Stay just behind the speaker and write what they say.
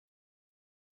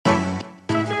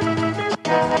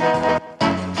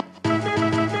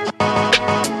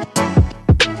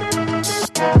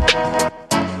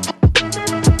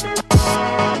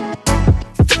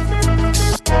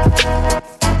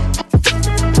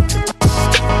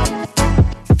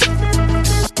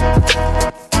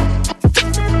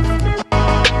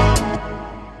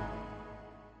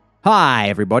Hi,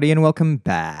 everybody, and welcome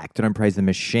back to Don't Praise the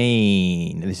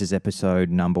Machine. This is episode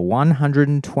number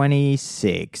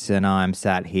 126, and I'm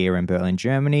sat here in Berlin,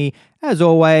 Germany, as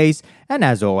always. And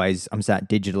as always, I'm sat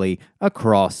digitally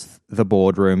across the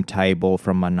boardroom table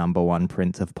from my number one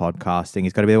prince of podcasting.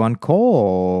 He's got to be the one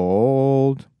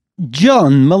called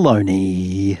John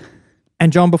Maloney.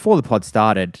 And John, before the pod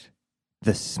started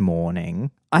this morning,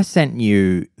 I sent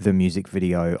you the music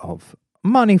video of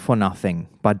Money for Nothing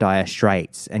by Dire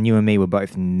Straits, and you and me were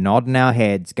both nodding our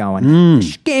heads going,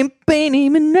 "Scampini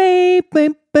me."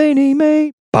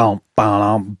 Bum,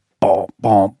 bum, bum,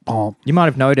 bum, bum. You might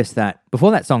have noticed that before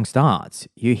that song starts,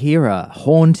 you hear a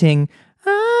haunting,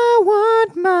 I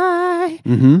want my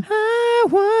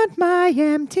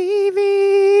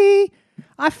MTV.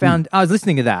 I was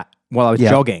listening to that while I was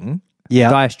jogging. Yeah.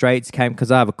 Dire Straits came,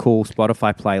 because I have a cool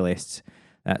Spotify playlist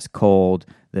that's called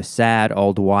the Sad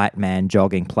Old White Man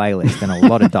Jogging Playlist, and a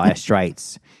lot of Dire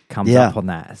Straits comes up on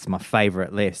that. It's my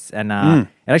favorite list. And it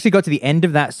actually got to the end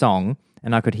of that song,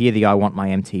 and I could hear the I Want My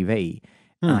MTV.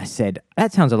 And I said,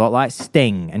 that sounds a lot like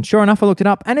Sting. And sure enough, I looked it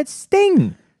up, and it's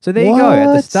Sting. So there you go.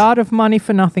 At the start of Money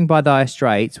for Nothing by Dire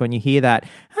Straits, when you hear that,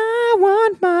 I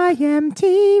want my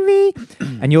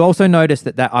MTV. And you'll also notice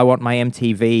that I Want My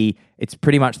MTV, it's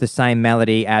pretty much the same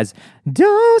melody as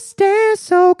Don't Stand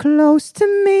So Close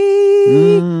to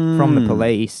Me from The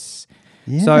Police.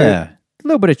 Yeah. So a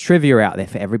little bit of trivia out there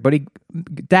for everybody.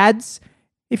 Dads,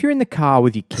 if you're in the car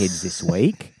with your kids this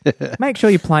week, make sure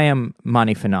you play them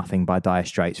Money for Nothing by Dire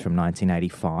Straits from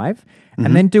 1985.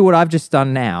 And then do what I've just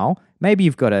done now. Maybe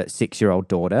you've got a 6-year-old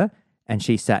daughter and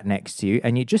she sat next to you,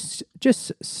 and you just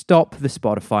stop the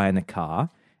Spotify in the car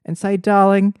and say,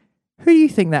 darling, who do you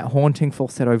think that haunting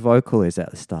falsetto vocal is at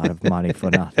the start of Money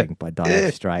for Nothing by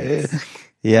Dire Straits?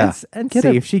 Yeah. And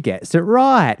see if she gets it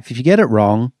right. If you get it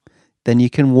wrong, then you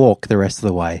can walk the rest of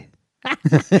the way.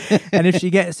 And if she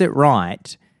gets it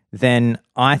right, then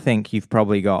I think you've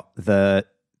probably got the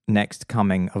next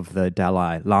coming of the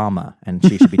Dalai Lama, and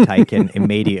she should be taken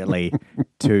immediately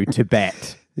to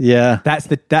Tibet. Yeah. That's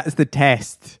the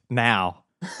test now.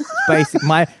 Basic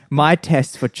my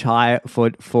test for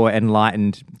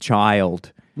enlightened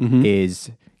child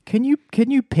is can you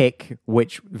pick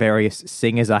which famous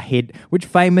singers are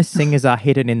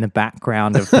hidden in the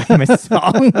background of famous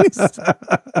songs?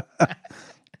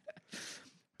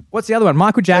 What's the other one?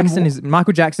 Michael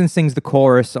Jackson sings the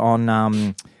chorus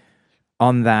on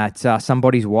that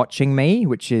Somebody's Watching Me,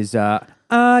 which is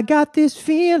I got this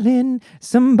feeling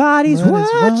somebody's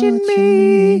watching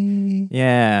me.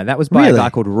 Yeah, that was by a guy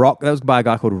called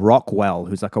Rockwell,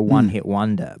 who's like a one-hit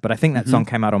wonder. But I think that song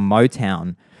came out on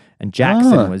Motown, and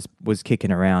Jackson was kicking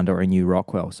around, or he knew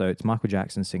Rockwell. So it's Michael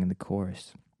Jackson singing the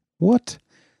chorus. What?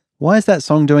 Why is that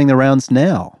song doing the rounds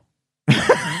now?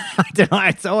 I don't know.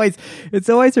 It's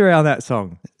always around that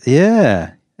song.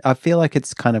 Yeah, I feel like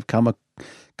it's kind of come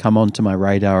onto my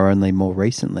radar only more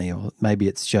recently, or maybe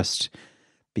it's just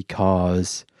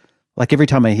because, like, every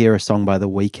time I hear a song by The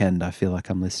Weeknd, I feel like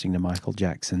I'm listening to Michael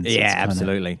Jackson. So yeah,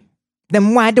 absolutely.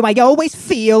 Then why do I always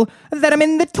feel that I'm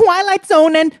in the twilight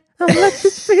zone and I'm like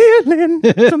this feeling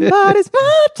somebody's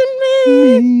watching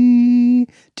me?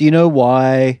 Do you know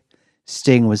why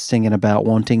Sting was singing about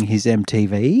wanting his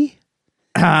MTV?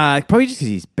 Probably just because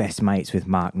he's best mates with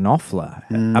Mark Knopfler.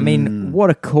 I mean,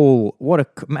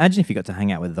 imagine if you got to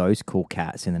hang out with those cool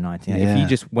cats in the 1980s. Yeah. If you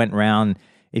just went round,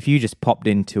 if you just popped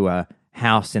into a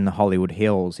house in the Hollywood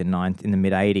Hills in the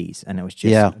mid-80s, and it was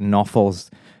just Knopfels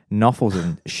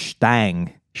and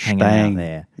Stang hanging out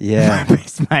there. Yeah.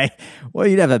 Best mate. Well,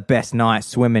 you'd have a best night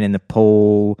swimming in the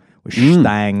pool with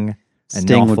Stang and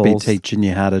Sting Knopfels. would be teaching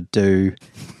you how to do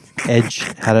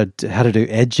how to do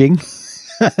edging.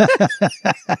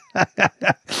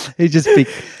 He'd just be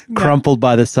crumpled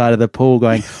by the side of the pool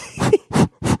going,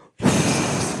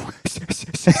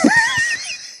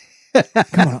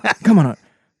 Come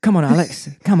on, Alex.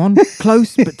 Come on,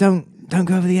 close, but don't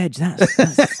go over the edge. That's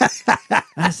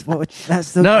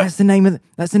the name of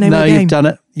the game. No,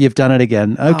 you've done it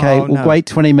again. Okay, we'll wait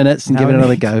 20 minutes and give it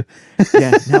another go.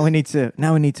 Yeah, now we need to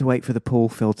wait for the pool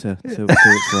filter to do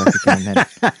its work again.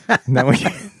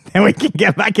 Then we can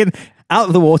get back in. Out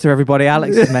of the water, everybody.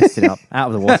 Alex has messed it up. Out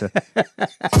of the water.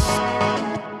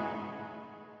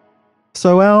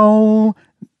 So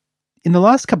in the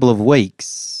last couple of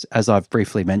weeks, as I've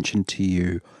briefly mentioned to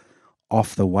you,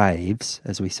 off the waves,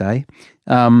 as we say,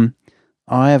 I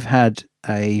have had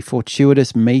a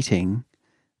fortuitous meeting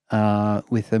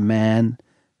with a man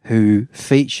who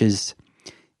features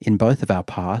in both of our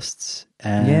pasts,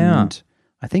 and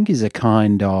I think is a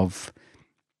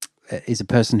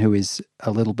person who is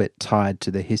a little bit tied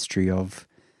to the history of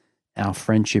our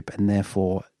friendship, and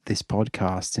therefore this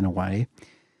podcast in a way,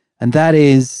 and that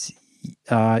is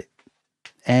Mr.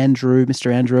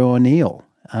 Andrew O'Neill,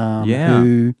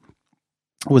 who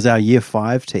was our Year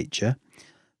 5 teacher,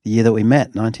 the year that we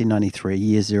met, 1993,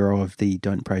 year 0 of the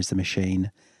Don't Praise the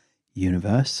Machine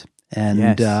universe.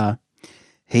 And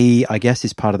he, I guess,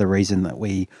 is part of the reason that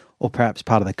or perhaps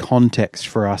part of the context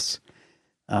for us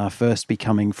first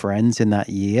becoming friends in that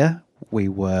year. We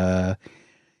were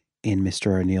in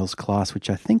Mr. O'Neill's class, which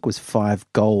I think was 5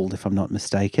 gold, if I'm not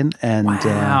mistaken. And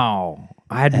wow.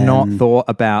 I had not thought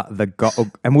about the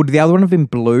gold. And would the other one have been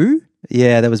blue?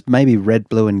 Yeah, there was maybe red,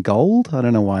 blue, and gold. I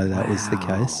don't know why that was the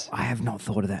case. I have not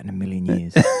thought of that in a million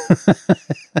years.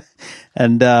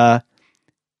 And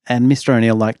Mr.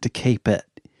 O'Neill liked to keep it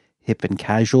hip and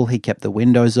casual. He kept the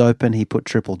windows open. He put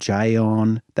Triple J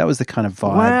on. That was the kind of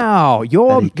vibe. Wow,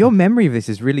 your memory of this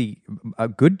is really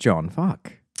good, John.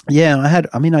 Fuck. Yeah,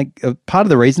 part of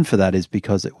the reason for that is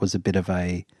because it was a bit of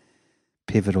a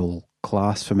pivotal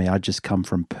class for me. I'd just come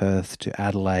from Perth to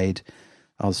Adelaide.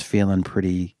 I was feeling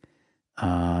pretty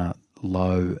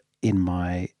low in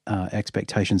my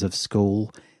expectations of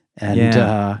school, and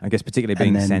I guess particularly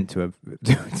being sent to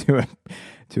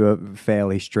a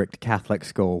fairly strict Catholic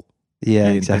school. Yeah,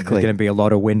 exactly. There's going to be a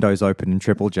lot of windows open in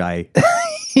Triple J.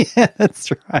 Yeah,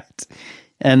 that's right.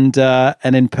 And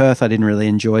in Perth, I didn't really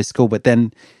enjoy school, but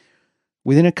then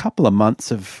within a couple of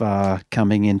months of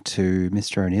coming into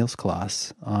Mr. O'Neill's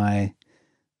class,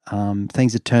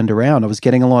 things had turned around. I was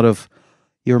getting a lot of.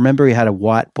 You remember he had a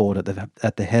whiteboard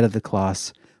at the head of the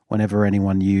class whenever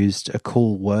anyone used a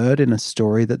cool word in a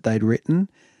story that they'd written.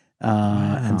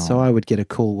 And so I would get a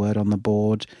cool word on the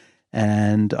board.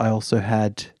 And I also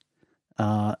had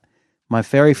my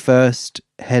very first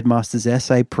headmaster's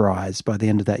essay prize by the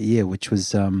end of that year, which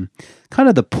was kind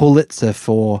of the Pulitzer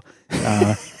for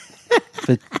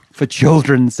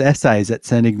children's essays at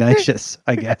St. Ignatius,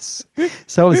 I guess.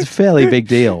 So it was a fairly big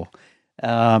deal.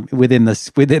 Within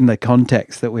the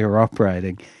context that we were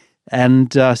operating.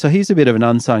 And so he's a bit of an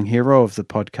unsung hero of the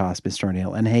podcast, Mr.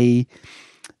 O'Neill. And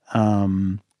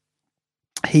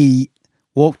he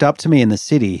walked up to me in the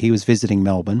city. He was visiting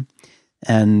Melbourne,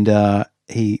 and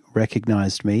he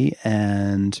recognized me,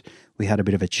 and we had a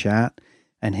bit of a chat,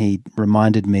 and he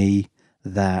reminded me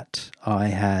that I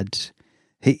had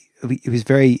it was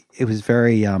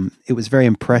very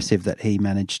impressive that he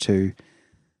managed to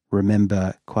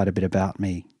remember quite a bit about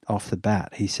me off the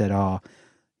bat. He said,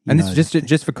 this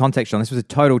just for context, John, this was a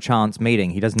total chance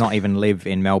meeting. He does not even live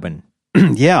in Melbourne.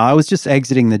 Yeah, I was just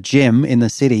exiting the gym in the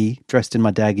city, dressed in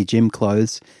my daggy gym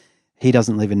clothes. He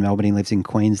doesn't live in Melbourne. He lives in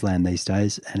Queensland these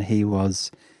days, and he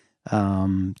was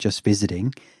just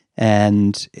visiting.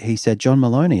 And he said, John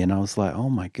Maloney, and I was like, oh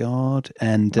my God.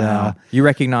 And you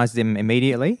recognized him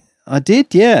immediately? I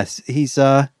did, yes.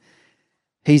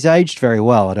 He's aged very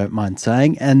well, I don't mind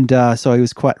saying, and so he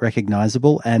was quite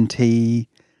recognizable, and he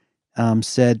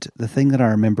said, the thing that I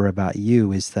remember about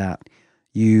you is that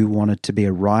you wanted to be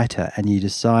a writer, and you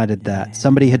decided that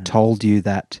somebody had told you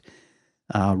that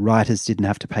writers didn't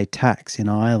have to pay tax in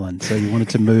Ireland, so you wanted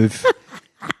to move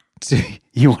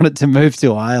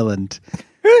to Ireland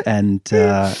and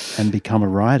become a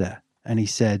writer. And he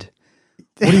said,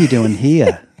 what are you doing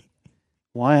here?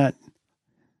 Why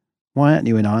aren't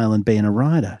you in Ireland being a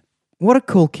writer? What a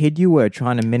cool kid you were,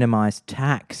 trying to minimize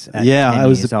tax at 10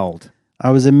 years old. I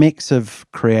was a mix of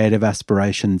creative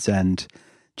aspirations and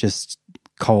just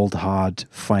cold, hard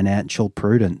financial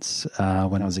prudence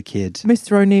when I was a kid.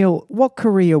 Mr. O'Neill, what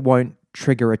career won't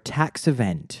trigger a tax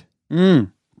event?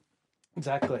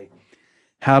 Exactly.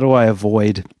 How do I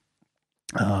avoid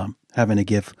having to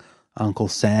give Uncle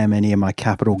Sam any of my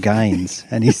capital gains?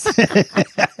 And he said...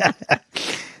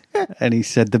 And he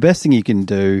said, the best thing you can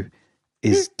do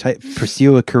is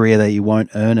pursue a career that you won't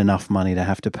earn enough money to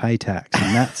have to pay tax.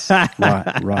 And that's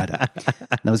writer.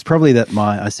 And it was probably that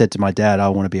I said to my dad, I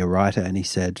want to be a writer. And he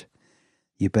said,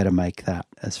 you better make that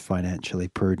as financially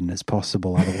prudent as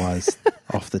possible, otherwise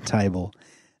off the table.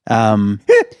 And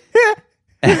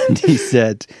he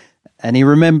said, and he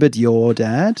remembered your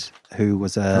dad, who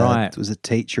was a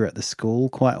teacher at the school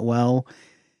quite well.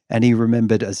 And he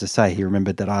remembered, as I say,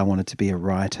 that I wanted to be a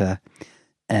writer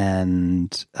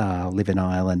and live in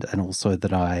Ireland, and also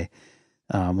that I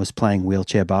was playing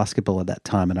wheelchair basketball at that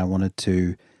time and I wanted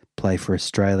to play for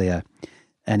Australia.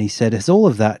 And he said, has all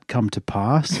of that come to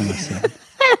pass?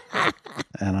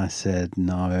 And I said,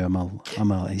 no,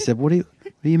 he said, what do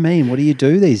you mean? What do you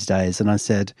do these days? And I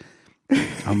said,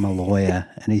 I'm a lawyer.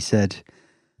 And he said,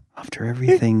 after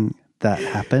everything that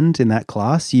happened in that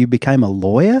class, you became a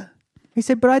lawyer? He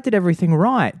said, but I did everything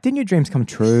right. Didn't your dreams come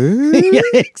true? Yeah,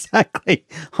 exactly.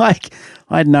 Like,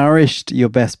 I nourished your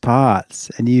best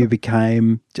parts and you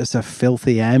became just a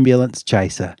filthy ambulance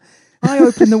chaser. I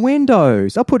opened the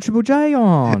windows. I put Triple J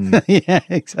on. Yeah,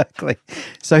 exactly.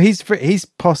 So he's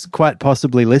quite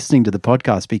possibly listening to the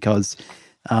podcast because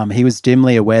he was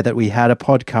dimly aware that we had a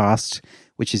podcast,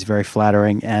 which is very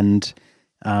flattering, and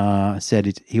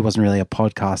said he wasn't really a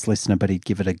podcast listener, but he'd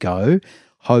give it a go.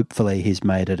 Hopefully he's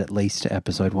made it at least to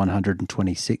episode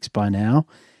 126 by now.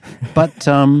 But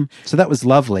so that was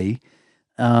lovely,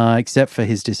 except for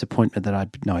his disappointment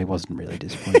that he wasn't really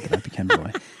disappointed that I became a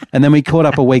boy. And then we caught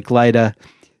up a week later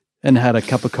and had a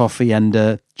cup of coffee and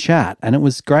a chat. And it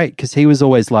was great because he was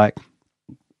always like,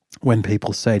 when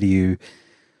people say to you,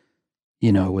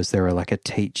 was there a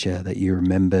teacher that you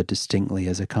remember distinctly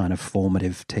as a kind of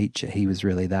formative teacher? He was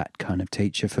really that kind of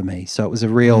teacher for me. So it was a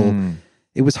real...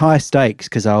 It was high stakes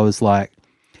because I was like,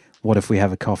 what if we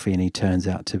have a coffee and he turns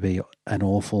out to be an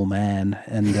awful man?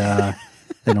 And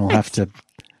then I'll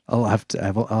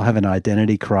have an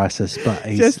identity crisis. But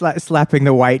he's just like slapping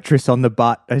the waitress on the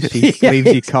butt as she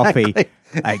leaves you coffee.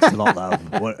 Axolotl, love.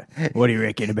 What do you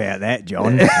reckon about that,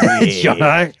 John?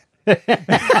 Yeah.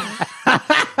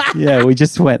 Yeah, we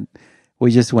just went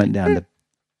down to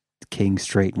King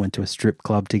Street and went to a strip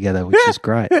club together, which is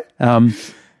great.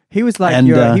 He was like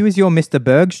he was your Mr.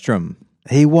 Bergstrom.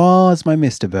 He was my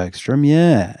Mr. Bergstrom,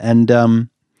 yeah. And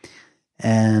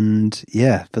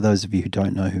yeah, for those of you who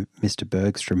don't know who Mr.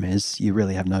 Bergstrom is, you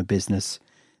really have no business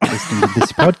listening to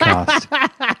this podcast.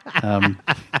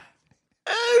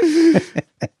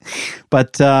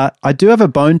 But I do have a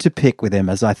bone to pick with him,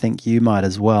 as I think you might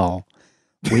as well,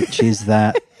 which is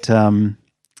that, and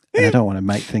I don't want to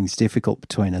make things difficult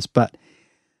between us, but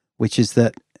which is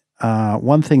that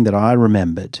one thing that I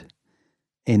remembered,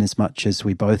 in as much as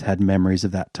we both had memories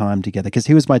of that time together, because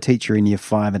he was my teacher in year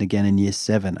 5 and again in year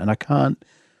 7, and I can't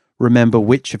remember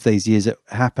which of these years it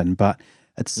happened, but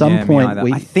at some point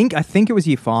I think it was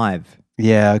year 5.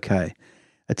 Yeah, okay.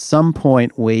 At some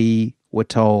point we were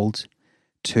told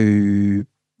to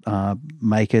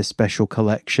make a special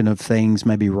collection of things,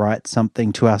 maybe write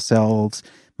something to ourselves,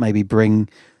 maybe bring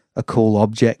a cool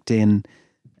object in,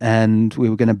 and we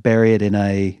were going to bury it in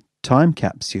a time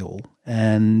capsule.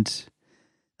 And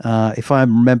if I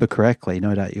remember correctly,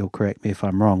 no doubt you'll correct me if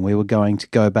I'm wrong, we were going to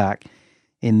go back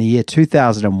in the year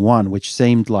 2001, which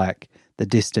seemed like the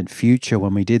distant future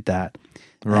when we did that.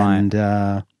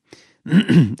 Right.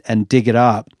 And dig it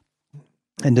up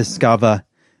and discover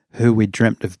who we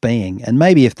dreamt of being. And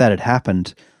maybe if that had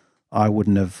happened, I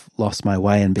wouldn't have lost my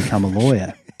way and become a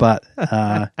lawyer. But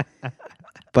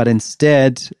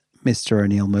instead, Mr.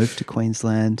 O'Neill moved to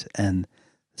Queensland, and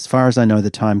as far as I know,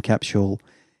 the time capsule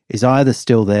is either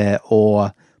still there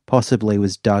or possibly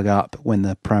was dug up when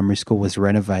the primary school was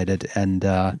renovated and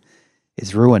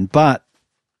is ruined. But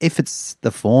if it's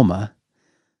the former,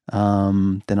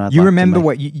 then I'd you like remember to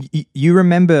what you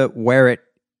remember where it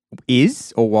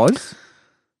is or was?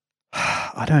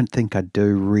 I don't think I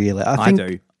do really. I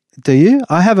do. Do you?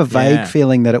 I have a vague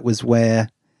feeling that it was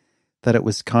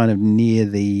kind of near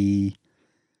the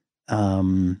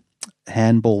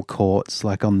handball courts,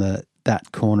 like on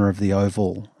that corner of the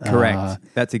oval. Correct.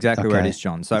 That's exactly where it is,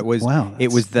 John. So it was. Wow.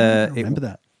 It was I remember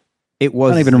that. It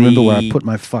was. I don't even remember where I put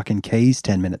my fucking keys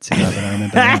 10 minutes ago, but I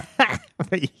remember that.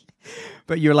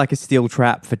 But you're like a steel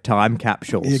trap for time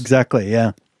capsules. Exactly.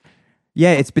 Yeah.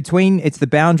 Yeah, it's the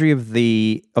boundary of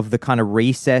the kind of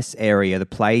recess area,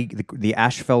 the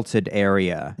asphalted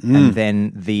area, and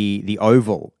then the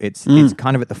oval. It's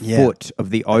kind of at the foot of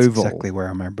the oval. That's exactly where I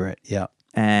remember it. Yeah.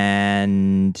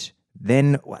 And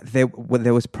then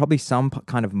there was probably some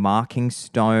kind of marking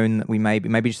stone that we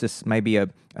maybe a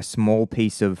small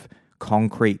piece of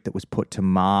concrete that was put to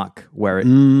mark where it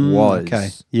was. Okay.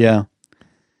 Yeah.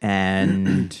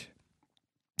 And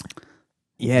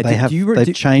yeah,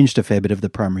 they've changed a fair bit of the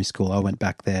primary school. I went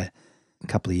back there a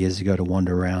couple of years ago to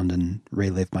wander around and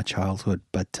relive my childhood,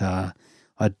 but I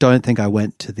don't think I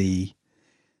went to the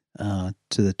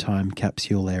time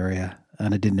capsule area,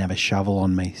 and I didn't have a shovel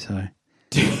on me. So,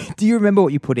 do you remember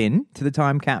what you put in to the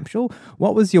time capsule?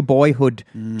 What was your boyhood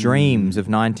dreams of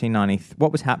 1990?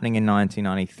 What was happening in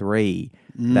 1993?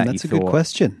 That's a good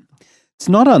question. It's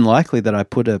not unlikely that I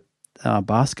put a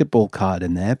basketball card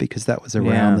in there, because that was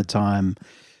around the time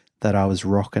that I was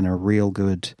rocking a real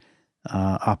good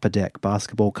Upper Deck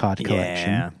basketball card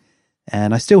collection.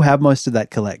 And I still have most of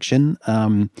that collection.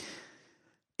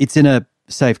 It's in a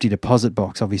safety deposit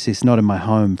box. Obviously, it's not in my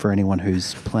home for anyone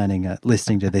who's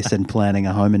listening to this and planning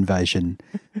a home invasion.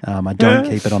 I don't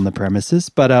keep it on the premises.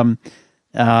 But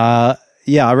I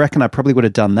reckon I probably would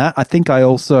have done that. I think I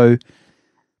also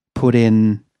put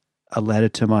in a letter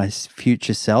to my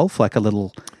future self, like a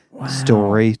little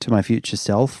story to my future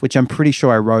self, which I'm pretty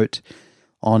sure I wrote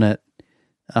on it.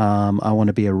 I want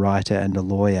to be a writer and a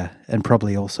lawyer, and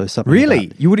probably also something. Really?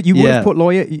 About, You would have put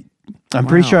lawyer? I'm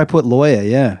pretty sure I put lawyer,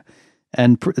 yeah.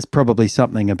 And it's probably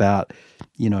something about,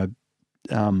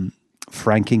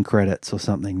 franking credits or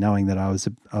something, knowing that I was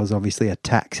obviously a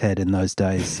tax head in those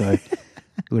days. So it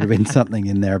would have been something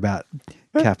in there about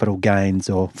capital gains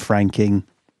or franking.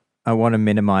 I want to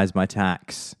minimize my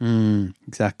tax.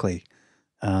 Exactly.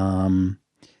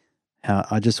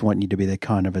 I just want you to be the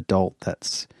kind of adult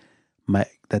that's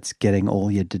getting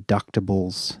all your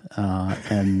deductibles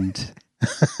and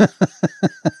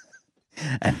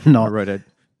and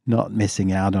not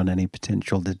missing out on any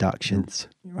potential deductions.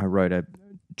 I wrote a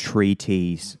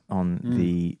treatise on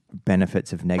the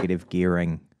benefits of negative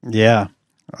gearing. Yeah,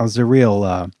 I was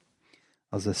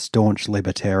a staunch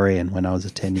libertarian when I was a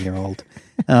 10-year-old.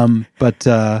 But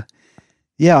I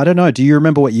don't know. Do you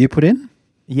remember what you put in?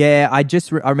 Yeah, I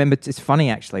remember. It's funny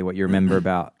actually what you remember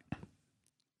about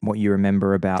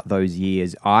those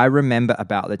years. I remember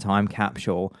about the time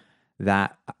capsule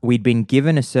that we'd been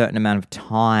given a certain amount of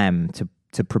time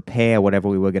to prepare whatever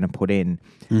we were going to put in.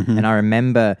 Mm-hmm. And I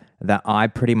remember that I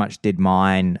pretty much did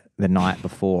mine the night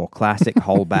before. Classic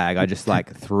whole bag. I just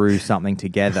threw something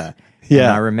together. Yeah.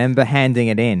 And I remember handing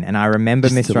it in. And I remember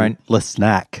Mr. A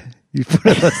snack. You put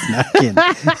a snack in.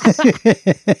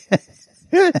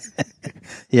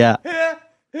 Yeah.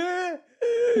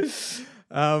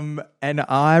 And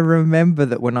I remember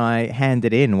that when I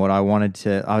handed in what I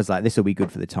was like, this will be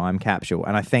good for the time capsule.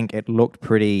 And I think it looked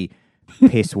pretty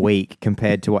piss weak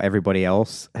compared to what everybody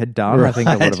else had done. Right. I think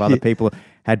a lot of other people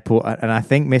had put, and I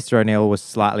think Mr. O'Neill was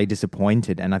slightly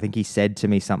disappointed. And I think he said to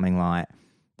me something like,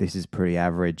 this is pretty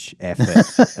average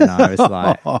effort. And I was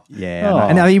like, yeah.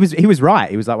 And he was right.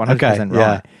 He was like 100%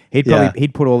 right.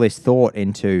 He'd put all this thought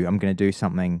into, I'm going to do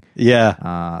something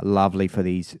lovely for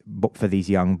these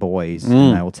young boys,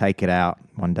 and they will take it out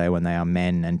one day when they are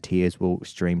men, and tears will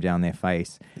stream down their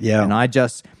face. Yeah. And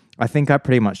I think I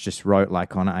pretty much just wrote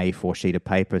on an A4 sheet of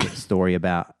paper a story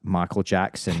about Michael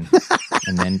Jackson,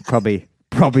 and then probably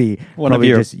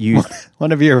just used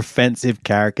one of your offensive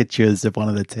caricatures of one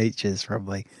of the teachers,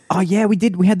 probably. Oh yeah, we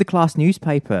did. We had the class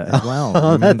newspaper as well.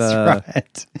 Oh, that's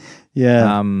right.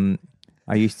 Yeah.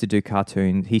 I used to do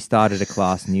cartoons. He started a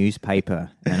class newspaper,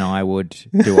 and I would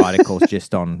do articles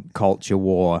just on culture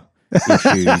war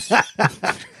issues.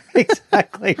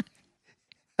 Exactly.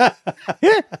 And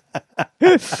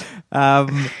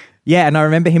I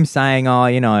remember him saying,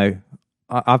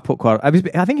 I've put I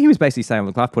think he was basically saying,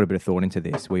 look, I've put a bit of thought into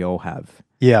this. We all have.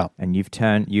 Yeah. And you've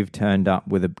turned up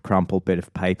with a crumpled bit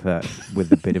of paper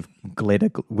with a bit of glitter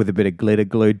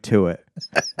glued to it.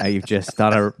 You've just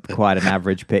done quite an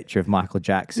average picture of Michael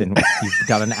Jackson.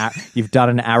 You've done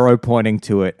an arrow pointing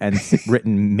to it and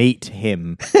written "Meet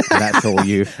him." That's all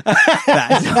you.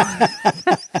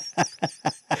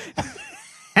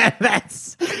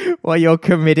 That's what you're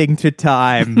committing to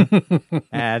time.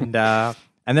 And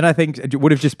then I think it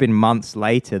would have just been months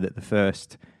later that the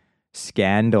first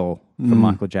scandal for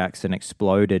Michael Jackson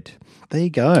exploded. There you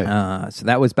go. So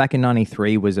that was back in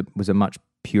 '93. Was a much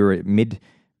purer mid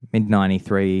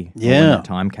 '93. Yeah. That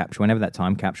time capsule. Whenever that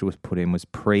time capsule was put in, was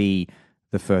pre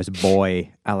the first boy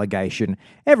allegation.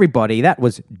 Everybody, that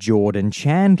was Jordan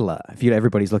Chandler.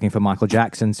 Everybody's looking for Michael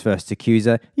Jackson's first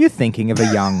accuser, you're thinking of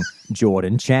a young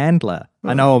Jordan Chandler.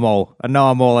 I know them all.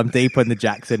 I'm deeper in the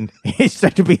Jackson. He's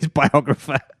trying to be his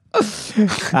biographer. That's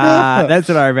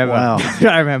what I remember. Wow. That's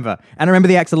what I remember. And I remember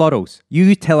the axolotls.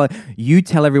 You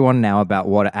tell everyone now about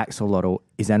what an axolotl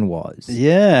is and was.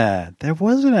 Yeah, there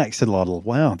was an axolotl.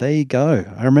 Wow, there you go.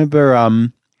 I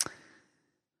remember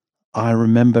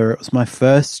it was my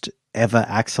first ever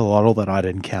axolotl that I'd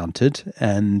encountered,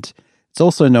 and it's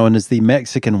also known as the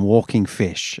Mexican walking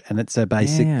fish. And it's a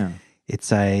basic,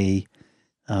 it's a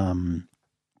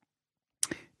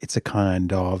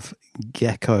kind of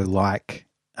gecko-like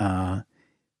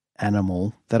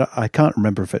animal that I can't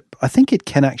remember I think it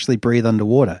can actually breathe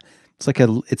underwater.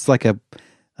 It's like a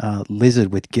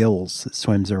lizard with gills that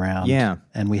swims around. Yeah.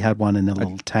 And we had one in a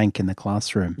little tank in the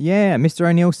classroom. Yeah. Mr.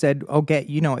 O'Neill said, what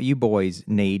you boys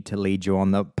need to lead you on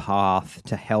the path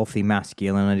to healthy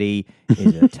masculinity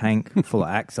is a tank full of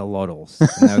axolotls.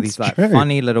 And there were these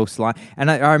funny little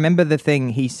and I remember the thing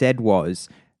he said was,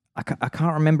 I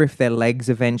can't remember if their legs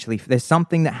eventually, there's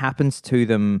something that happens to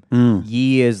them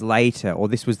years later, or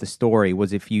this was the story,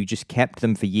 was if you just kept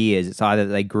them for years, it's either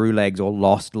they grew legs or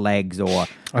lost legs, or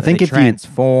I think they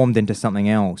transformed into something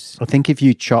else. I think if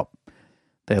you chop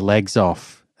their legs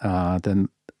off, then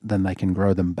they can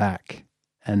grow them back.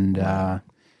 And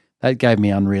That gave me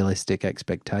unrealistic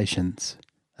expectations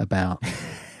about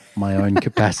my own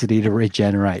capacity to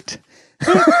regenerate.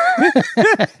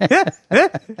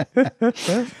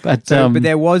 But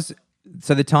there was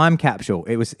the time capsule.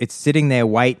 It's sitting there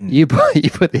waiting. You put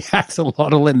the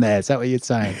axolotl in there. Is that what you're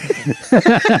saying?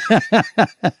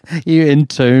 You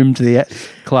entombed the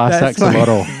class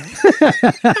axolotl.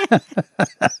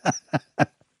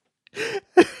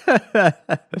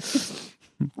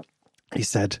 He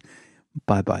said,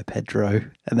 "Bye-bye, Pedro,"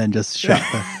 and then just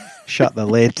shut the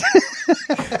lid.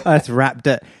 I just wrapped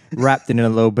it in a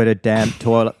little bit of damp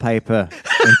toilet paper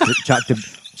and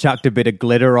chucked a bit of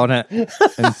glitter on it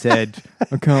and said,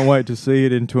 "I can't wait to see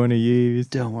it in 20 years.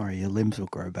 Don't worry, your limbs will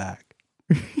grow back."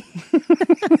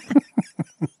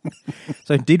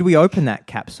 So did we open that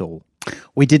capsule?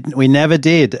 We didn't. We never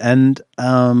did. And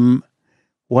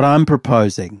what I'm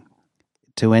proposing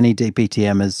to any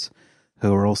DPTMers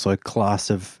who are also class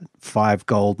of 5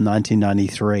 gold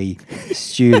 1993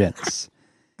 students,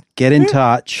 get in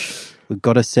touch. We've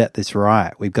got to set this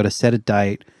right. We've got to set a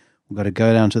date. We've got to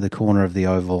go down to the corner of the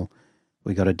oval.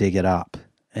 We've got to dig it up.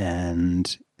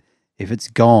 And if it's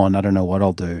gone, I don't know what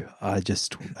I'll do. I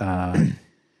just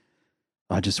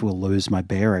will lose my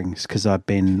bearings because I've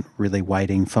been really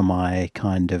waiting for my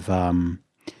kind of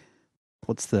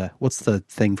what's the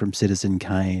thing from Citizen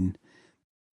Kane?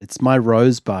 It's my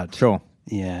rosebud. Sure.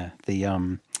 Yeah.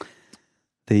 The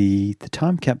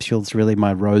time capsule's really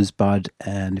my rosebud,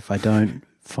 and if I don't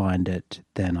find it,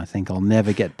 then I think I'll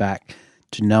never get back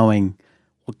to knowing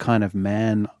what kind of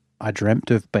man I dreamt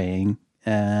of being,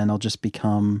 and I'll just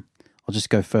go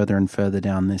further and further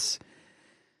down this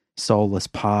soulless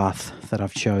path that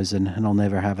I've chosen, and I'll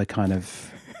never have a kind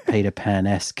of Peter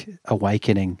Pan-esque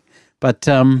awakening. But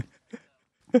so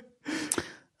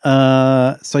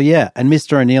yeah, and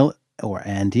Mr. O'Neill, or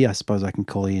Andy, I suppose I can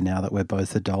call you now that we're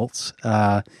both adults.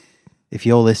 If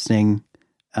you're listening,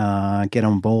 get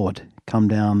on board. Come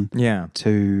down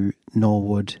to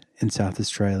Norwood in South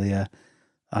Australia.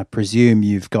 I presume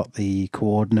you've got the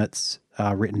coordinates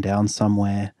written down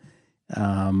somewhere,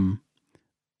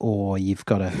 or you've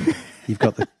probably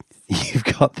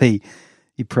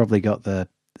got the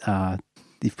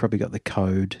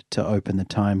code to open the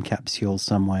time capsule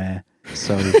somewhere.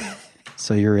 So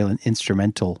you're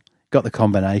instrumental. Got the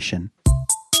combination.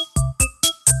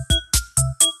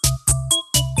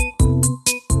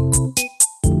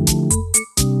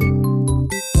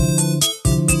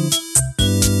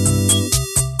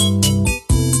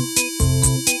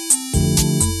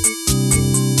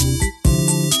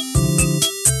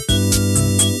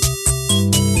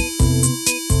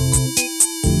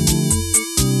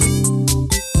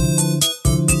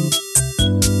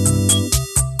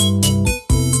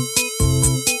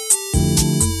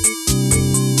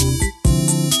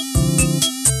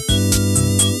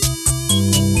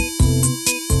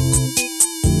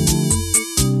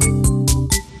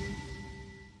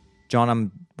 John,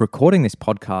 I'm recording this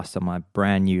podcast on my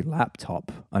brand new laptop,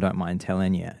 I don't mind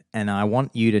telling you. And I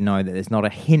want you to know that there's not a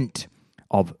hint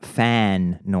of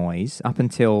fan noise. Up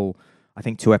until, I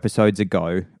think, 2 episodes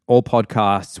ago, all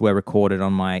podcasts were recorded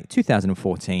on my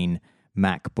 2014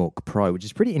 MacBook Pro, which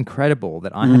is pretty incredible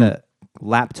that I had a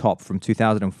laptop from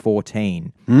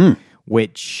 2014,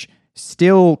 which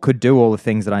still could do all the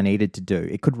things that I needed to do.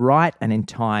 It could write an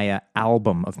entire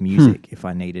album of music if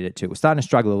I needed it to. It was starting to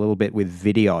struggle a little bit with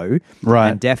video. Right.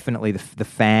 And definitely the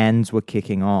fans were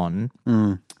kicking on.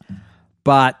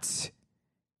 But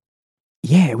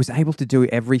yeah, it was able to do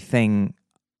everything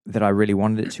that I really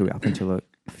wanted it to up until a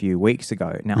few weeks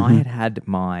ago. Now, I had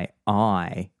my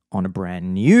eye on a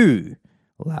brand new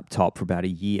laptop for about a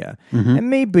year. And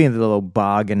me being the little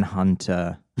bargain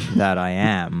hunter that I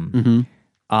am,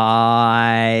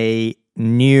 I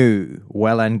knew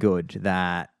well and good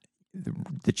that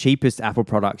the cheapest Apple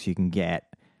products you can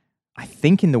get, I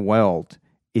think in the world,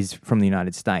 is from the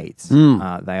United States. They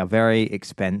are very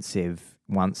expensive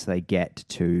once they get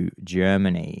to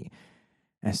Germany.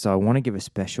 And so I want to give a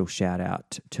special shout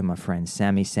out to my friend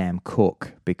Sam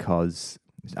Cook, because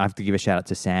I have to give a shout out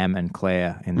to Sam and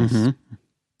Claire in this.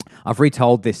 I've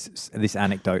retold this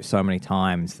anecdote so many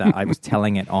times that I was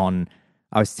telling it on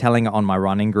my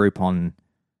running group on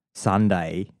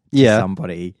Sunday to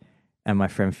somebody, and my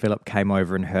friend Philip came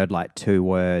over and heard like 2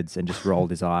 words and just rolled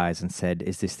his eyes and said,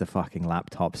 "Is this the fucking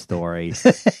laptop story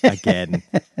again?"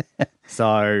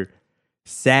 So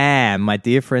Sam, my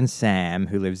dear friend Sam,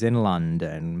 who lives in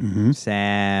London,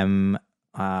 Sam,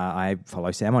 I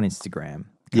follow Sam on Instagram.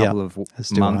 A couple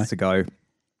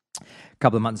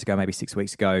of months ago, maybe 6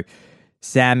 weeks ago,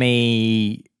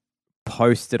 Sammy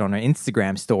posted on her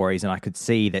Instagram stories, and I could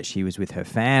see that she was with her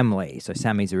family. So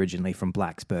Sammy's originally from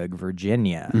Blacksburg,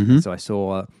 Virginia. So I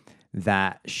saw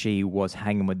that she was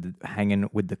hanging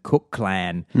with the Cook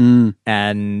clan,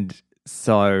 and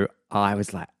so I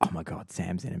was like, "Oh my God,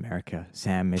 Sam's in America.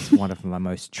 Sam is one of my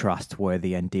most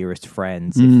trustworthy and dearest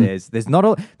friends." If there's not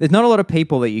a lot of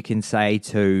people that you can say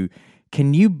to,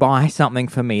 "Can you buy something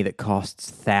for me that costs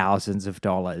thousands of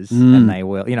dollars?" And they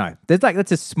will,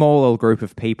 that's a small little group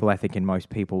of people, I think, in most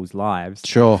people's lives.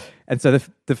 Sure. And so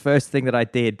the first thing that I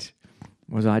did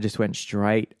was I just went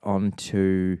straight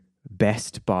onto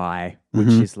Best Buy, which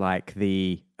is like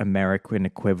the American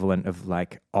equivalent of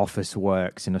like Office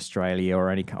Works in Australia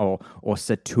or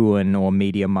Saturn or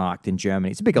Media Markt in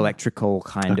Germany. It's a big electrical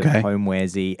kind of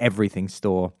homewaresy everything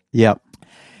store. Yep.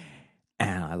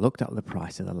 And I looked up the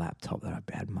price of the laptop that I've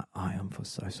had my eye on for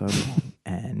so long,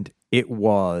 and it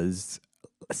was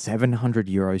 700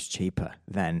 euros cheaper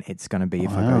than it's going to be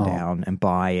if I go down and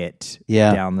buy it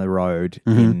down the road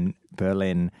in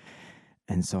Berlin.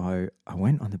 And so I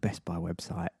went on the Best Buy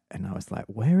website and I was like,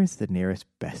 where is the nearest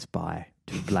Best Buy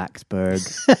to Blacksburg,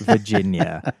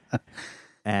 Virginia?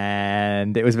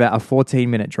 And it was about a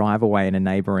 14-minute drive away in a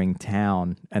neighboring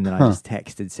town. And then I just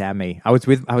texted Sammy. I was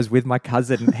with my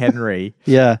cousin Henry.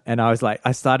 And I was like,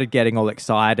 I started getting all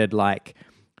excited, like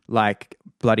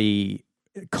bloody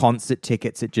concert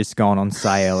tickets had just gone on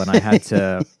sale, and I had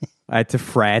to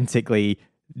frantically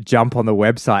jump on the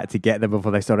website to get them before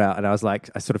they sold out. And I was like,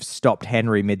 I sort of stopped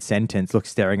Henry mid-sentence,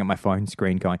 staring at my phone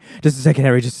screen going, "Just a second,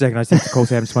 Henry, just a second. I just have to call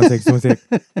Sam, just one second.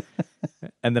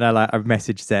 And then I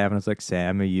messaged Sam and I was like,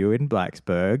 "Sam, are you in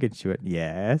Blacksburg?" And she went,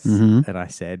 "Yes." And I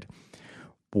said,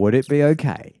 "Would it be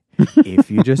okay if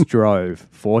you just drove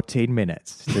 14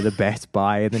 minutes to the Best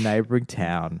Buy in the neighboring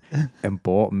town and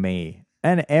bought me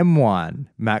an M1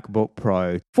 MacBook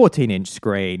Pro 14-inch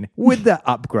screen with the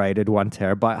upgraded 1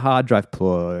 terabyte hard drive,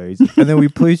 please? And then we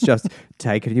please just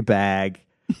take it in your bag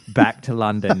back to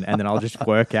London, and then I'll just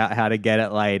work out how to get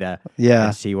it later." Yeah.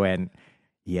 And she went,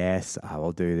 "Yes, I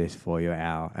will do this for you,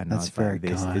 Al." And that's very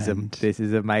kind. This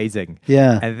is amazing.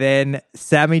 Yeah. And then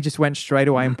Sammy just went straight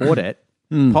away and bought it,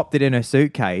 popped it in her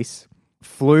suitcase,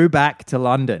 flew back to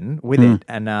London with it,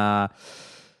 and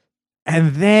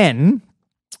then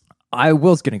I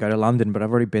was going to go to London, but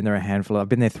I've already been there I've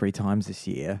been there 3 times this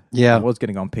year. Yeah. I was going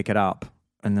to go and pick it up.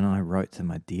 And then I wrote to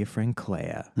my dear friend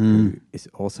Claire, who is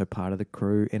also part of the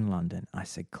crew in London. I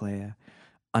said, "Claire,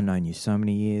 I've known you so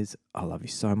many years. I love you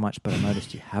so much, but I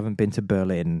noticed you haven't been to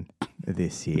Berlin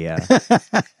this year."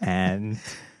 And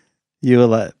you were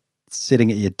like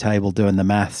sitting at your table doing the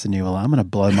maths, and you were like, "I'm going to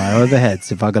blow my overheads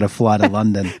if I got to fly to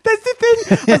London." That's the thing.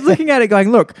 I was looking at it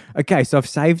going, look, okay, so I've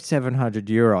saved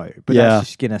 €700, but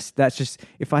that's just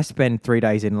if I spend 3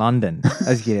 days in London,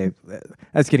 that's gonna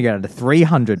go down to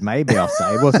 300 maybe. I'll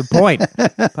say, what's the point? I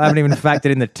haven't even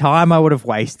factored in the time I would have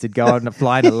wasted going to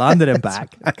flying to London and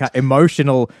back.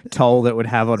 Emotional toll that would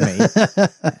have on me.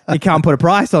 You can't put a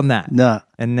price on that. No.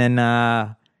 And then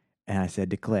and I said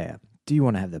to Claire, "Do you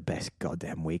want to have the best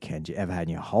goddamn weekend you ever had in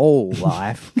your whole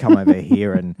life? Come over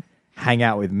here and hang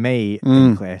out with me."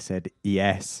 And Claire said,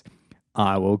 "Yes,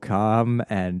 I will come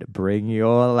and bring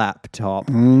your laptop."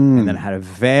 And then I had a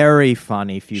very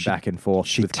funny few back and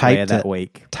forth with Claire that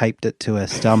week. Taped it to her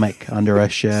stomach under her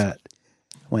shirt.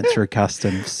 Went through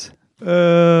customs.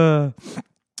 And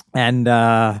then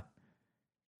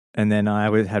I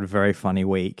had a very funny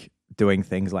week doing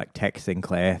things like texting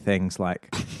Claire, things like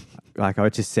I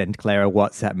would just send Claire a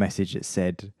WhatsApp message that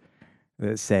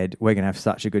said, "We're going to have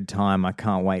such a good time. I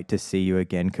can't wait to see you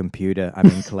again, computer." I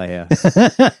mean, Claire.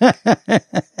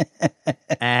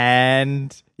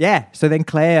 And yeah, so then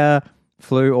Claire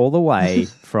flew all the way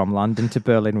from London to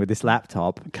Berlin with this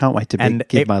laptop. Can't wait to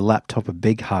give my laptop a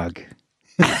big hug.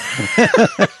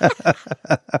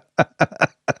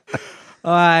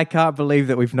 I can't believe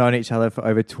that we've known each other for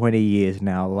over 20 years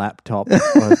now. Laptop.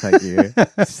 Well, thank you.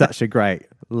 Such a great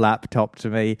laptop to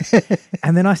me.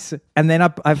 And then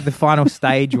the final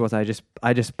stage was I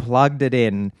just plugged it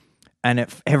in, and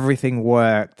everything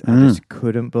worked. I just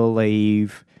couldn't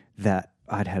believe that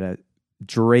I'd had a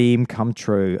dream come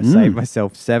true. I saved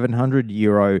myself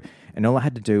 €700, and all I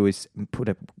had to do was put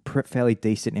a fairly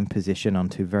decent imposition on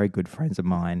 2 very good friends of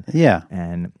mine. Yeah.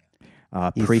 And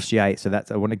appreciate. So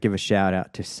I want to give a shout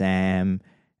out to Sam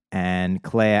and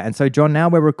Claire. And so, John, now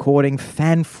we're recording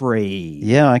fan free.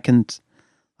 Yeah, I can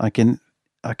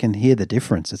hear the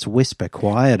difference. It's whisper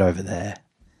quiet over there.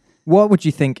 What would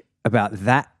you think about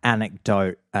that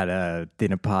anecdote at a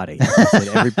dinner party? I said,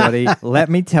 "Everybody, let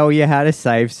me tell you how to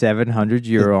save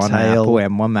 €700 on an Apple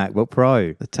M1 MacBook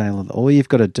Pro." The tail of all you've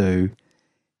got to do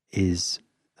is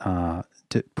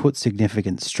to put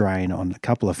significant strain on a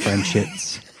couple of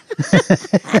friendships.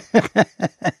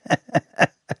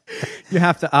 You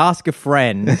have to ask a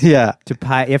friend Yeah. to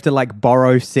pay. You have to like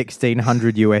borrow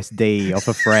 $1,600 USD off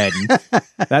a friend.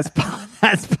 That's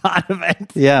part of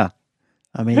it. Yeah.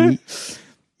 I mean,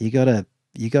 you gotta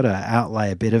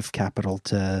outlay a bit of capital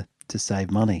to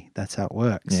save money. That's how it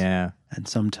works. Yeah. And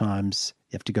sometimes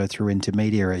you have to go through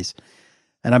intermediaries.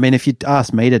 And I mean, if you'd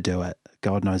asked me to do it,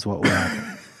 God knows what would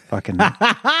have fucking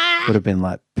would have been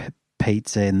like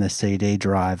pizza in the CD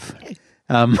drive.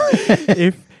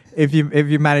 If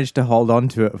you managed to hold on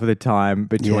to it for the time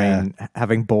between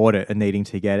having bought it and needing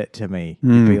to get it to me,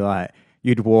 you'd be like,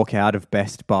 you'd walk out of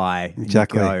Best Buy.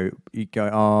 Exactly. You'd go,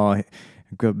 oh,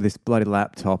 I've got this bloody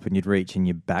laptop, and you'd reach in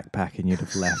your backpack and you'd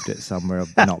have left it somewhere,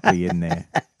 not be in there.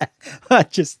 I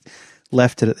just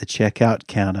left it at the checkout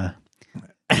counter,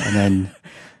 and then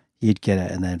you'd get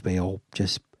it, and there'd be all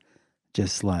just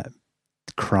like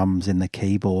crumbs in the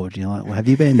keyboard. You're like, well, have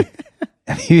you been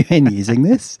using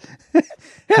this?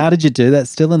 How did you do that?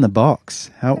 Still in the box?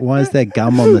 Why is there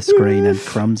gum on the screen and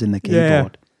crumbs in the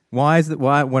keyboard? Why is that?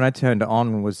 Why when I turned it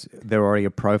on was there already a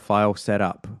profile set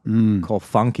up called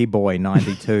Funky Boy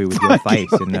 92 with your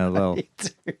face in a little.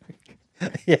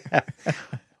 Yeah.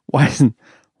 Why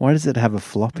does it have a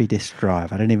floppy disk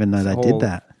drive? I didn't even know they did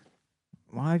that.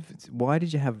 Why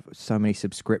did you have so many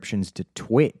subscriptions to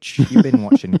Twitch? You've been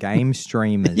watching game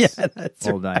streamers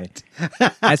all day.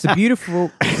 It's a beautiful...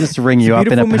 Just ring you up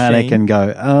in a panic and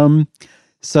go,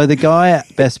 so the guy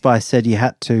at Best Buy said you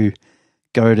had to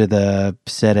go to the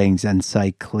settings and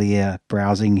say clear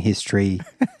browsing history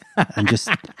and just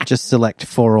select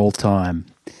for all time.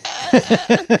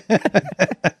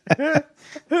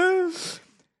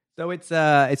 So it's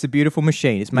a beautiful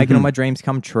machine. It's making all my dreams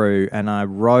come true, and I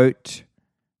wrote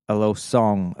a little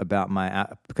song about my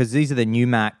app because these are the new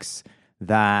Macs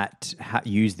that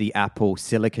use the Apple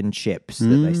silicon chips that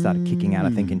they started kicking out, I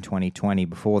think, in 2020.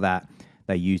 Before that,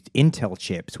 they used Intel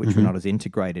chips, which were not as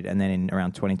integrated. And then in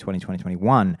around 2020,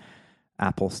 2021,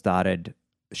 Apple started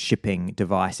shipping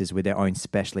devices with their own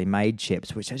specially made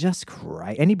chips, which are just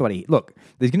great. Look,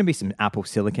 there's going to be some Apple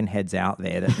silicon heads out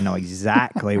there that know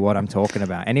exactly what I'm talking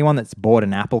about. Anyone that's bought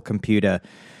an Apple computer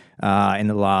in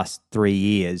the last 3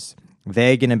 years,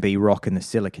 they're going to be rocking the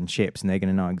silicon chips, and they're going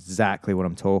to know exactly what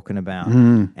I'm talking about.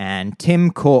 And Tim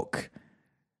Cook,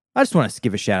 I just want to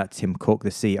give a shout out to Tim Cook, the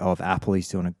CEO of Apple. He's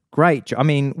doing a great job. I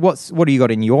mean, what do you got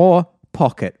in your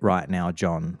pocket right now,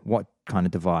 John? What kind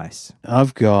of device?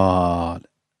 I've got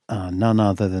none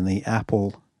other than the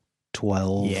Apple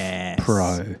 12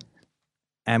 Pro.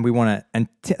 And we want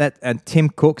to, and Tim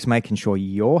Cook's making sure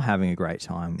you're having a great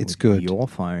time. It's with good. Your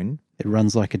phone. It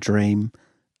runs like a dream.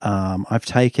 I've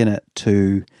taken it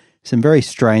to some very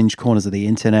strange corners of the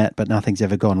internet, but nothing's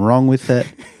ever gone wrong with it.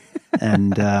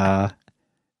 And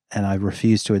I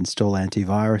refuse to install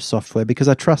antivirus software because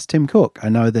I trust Tim Cook. I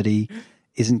know that he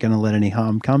isn't going to let any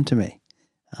harm come to me.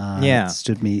 It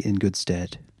stood me in good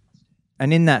stead.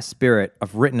 And in that spirit,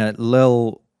 I've written a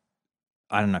little,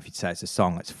 I don't know if you'd say it's a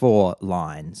song, it's 4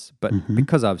 lines, but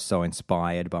because I was so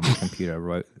inspired by my computer,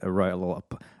 I wrote a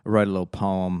little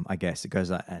poem, I guess. It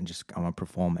goes like, and just, I'm going to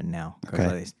perform it now. It goes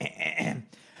like this.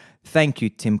 Thank you,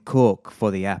 Tim Cook, for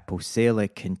the Apple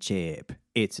silicon chip.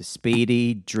 It's a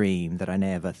speedy dream that I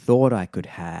never thought I could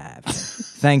have.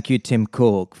 Thank you, Tim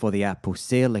Cook, for the Apple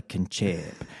silicon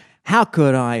chip. How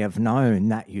could I have known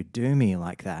that you'd do me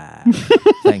like that?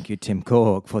 Thank you, Tim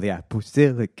Cook, for the Apple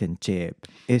silicon chip.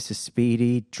 It's a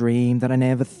speedy dream that I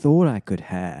never thought I could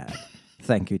have.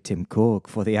 Thank you, Tim Cook,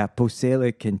 for the Apple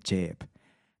silicon chip.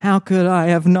 How could I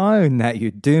have known that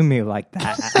you'd do me like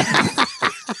that?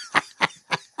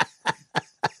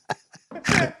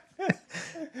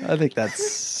 I think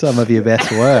that's some of your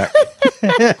best work.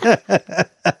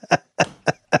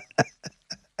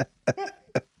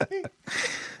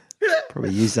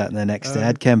 Probably use that in the next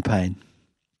ad campaign.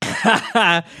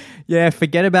 Yeah,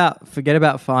 forget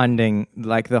about finding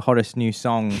like the hottest new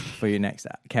song for your next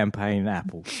campaign,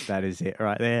 Apple. That is it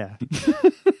right there.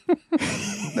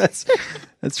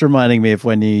 That's reminding me of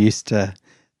when you used to.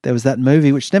 There was that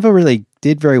movie which never really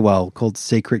did very well called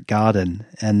Secret Garden,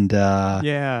 and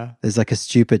there's like a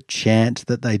stupid chant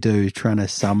that they do trying to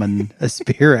summon a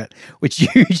spirit, which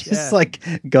you just like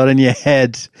got in your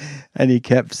head, and you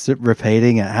kept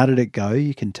repeating it. How did it go?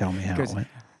 You can tell me how it went.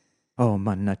 Oh,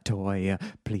 Manatoya,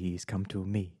 please come to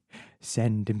me.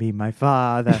 Send me my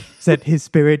father. Set his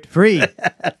spirit free.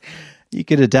 You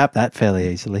could adapt that fairly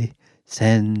easily.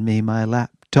 Send me my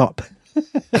laptop.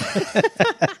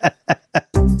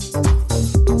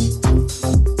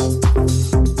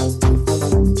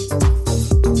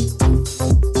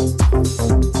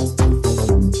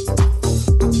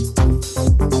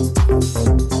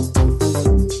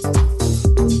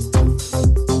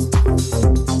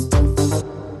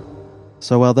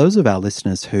 So while those of our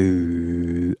listeners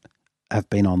who have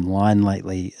been online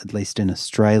lately, at least in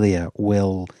Australia,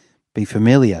 will be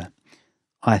familiar,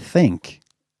 I think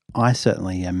I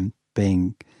certainly am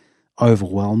being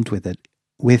overwhelmed with it,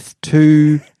 with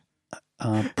two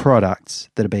products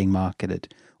that are being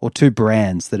marketed, or two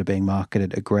brands that are being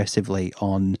marketed aggressively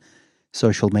on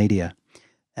social media.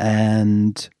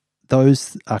 And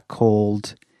those are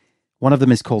called, one of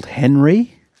them is called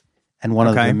Henry, and one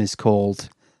of them is called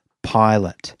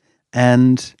Pilot.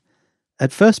 And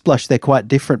at first blush, they're quite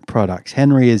different products.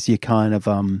 Henry is your kind of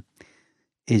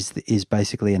is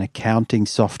basically an accounting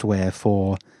software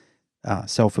for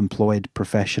self-employed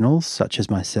professionals such as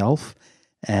myself,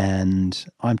 and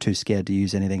I'm too scared to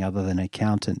use anything other than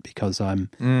accountant because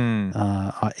I'm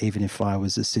even if I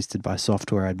was assisted by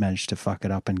software, I'd manage to fuck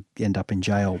it up and end up in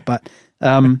jail. But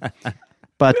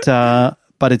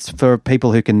it's for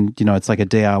people who can, it's like a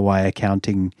DIY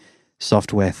accounting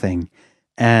software thing.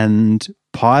 And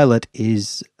Pilot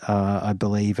is, I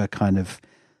believe, a kind of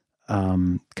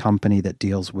company that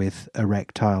deals with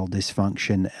erectile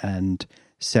dysfunction and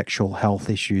sexual health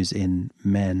issues in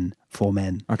men, for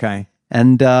men. Okay.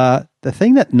 And the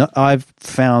thing that I've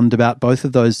found about both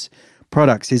of those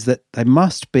products is that they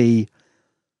must be,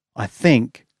 I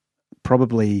think,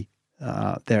 probably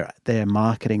their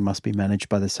marketing must be managed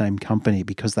by the same company,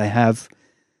 because they have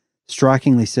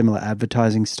strikingly similar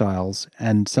advertising styles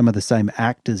and some of the same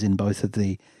actors in both of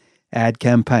the ad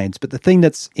campaigns. But the thing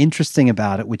that's interesting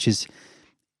about it, which is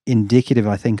indicative,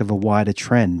 I think, of a wider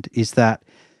trend, is that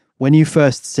when you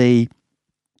first see,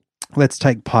 let's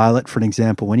take Pilot for an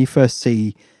example, when you first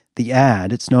see the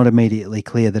ad, it's not immediately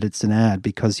clear that it's an ad,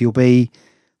 because you'll be,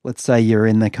 let's say you're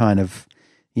in the kind of,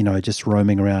 just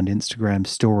roaming around Instagram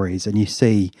stories, and you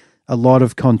see a lot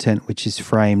of content which is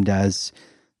framed as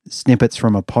snippets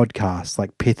from a podcast,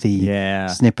 like pithy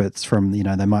snippets from,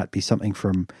 they might be something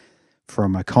from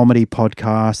a comedy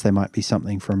podcast, they might be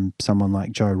something from someone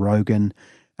like Joe Rogan,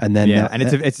 and then and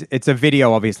it's a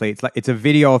video. Obviously, it's a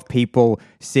video of people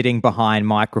sitting behind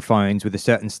microphones with a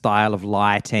certain style of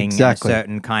lighting, exactly. And a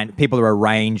certain kind. People are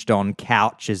arranged on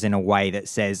couches in a way that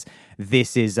says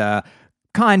this is a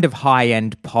kind of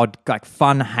high-end like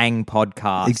fun hang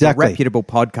podcast, exactly. A reputable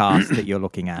podcast that you're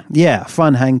looking at. Yeah,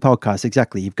 fun hang podcast,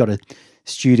 exactly. You've got a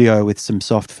studio with some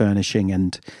soft furnishing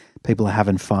and people are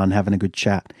having fun, having a good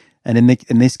chat. And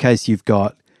in this case, you've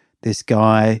got this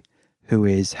guy who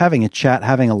is having a chat,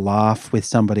 having a laugh with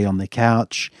somebody on the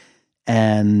couch,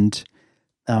 and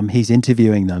he's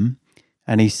interviewing them,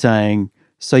 and he's saying,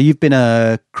 "So you've been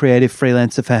a creative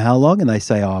freelancer for how long?" And they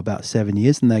say, "Oh, about 7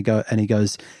 years." And he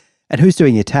goes, "And who's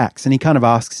doing your tax?" And he kind of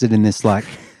asks it in this like,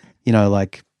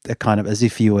 like a kind of as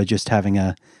if you were just having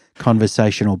a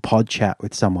conversational pod chat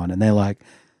with someone. And they're like,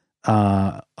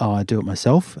 "Oh, I do it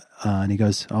myself." And he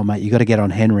goes, "Oh, mate, you got to get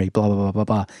on Henry, blah, blah, blah, blah,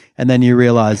 blah." And then you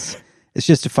realize it's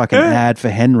just a fucking ad for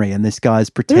Henry, and this guy's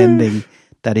pretending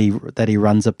that he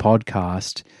runs a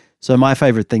podcast. So my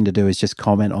favorite thing to do is just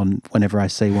comment on whenever I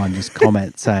see one, just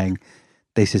comment saying,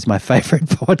 "This is my favorite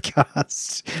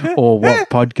podcast," or "What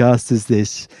podcast is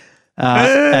this?"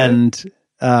 And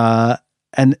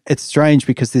it's strange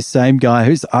because this same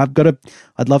guy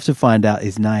I'd love to find out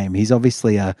his name. He's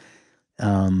obviously a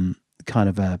kind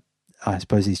of I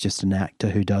suppose he's just an actor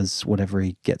who does whatever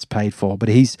he gets paid for, but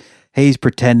he's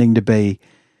pretending to be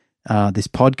this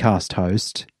podcast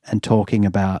host and talking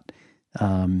about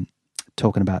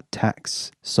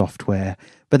tax software.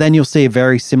 But then you'll see a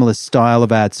very similar style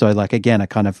of ad. So like, again, a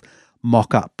kind of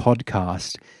mock-up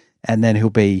podcast, and then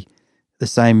he'll be the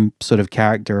same sort of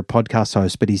character, a podcast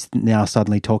host, but he's now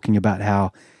suddenly talking about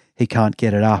how he can't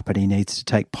get it up and he needs to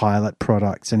take Pilot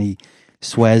products, and he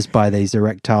swears by these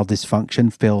erectile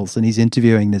dysfunction pills, and he's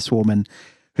interviewing this woman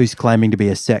who's claiming to be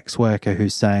a sex worker,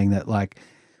 who's saying that like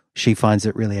she finds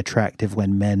it really attractive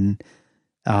when men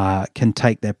can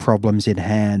take their problems in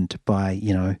hand by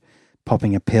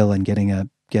popping a pill and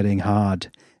getting hard,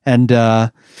 and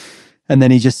then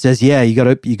he just says, "Yeah, you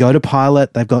go to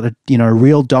Pilot. They've got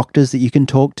real doctors that you can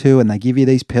talk to, and they give you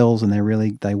these pills, and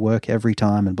they work every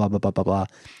time, and blah blah blah blah blah."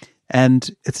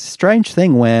 And it's a strange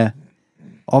thing where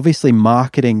obviously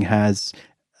marketing has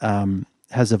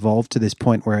evolved to this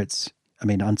point where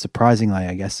unsurprisingly,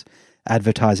 I guess,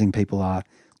 advertising people are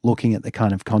looking at the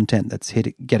kind of content that's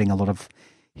getting a lot of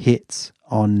hits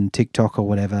on TikTok or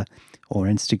whatever, or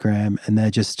Instagram, and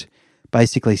they're just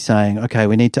basically saying, okay,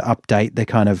 we need to update the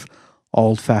kind of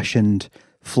old-fashioned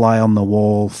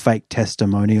fly-on-the-wall, fake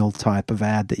testimonial type of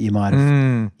ad that you might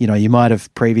have, you might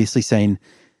have previously seen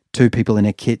two people in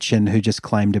a kitchen who just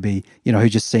claim to be, who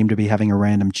just seem to be having a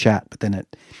random chat, but then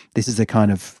it's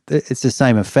the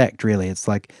same effect, really. It's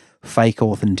like fake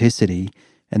authenticity,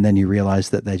 and then you realize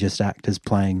that they're just actors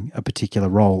playing a particular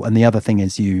role. And the other thing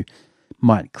is you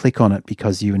might click on it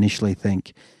because you initially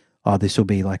think, oh, this will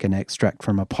be like an extract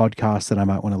from a podcast that I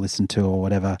might want to listen to or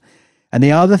whatever. And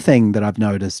the other thing that I've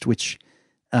noticed, which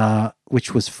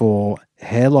was for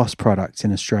hair loss products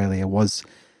in Australia, was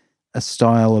a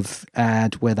style of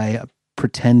ad where they are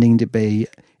pretending to be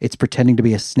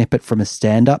a snippet from a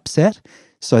stand-up set.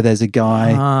 So there's a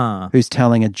guy who's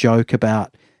telling a joke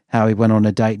about how he went on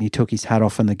a date and he took his hat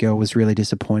off and the girl was really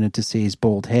disappointed to see his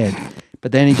bald head.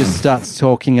 But then he just starts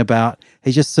talking about,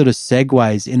 he just sort of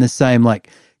segues in the same like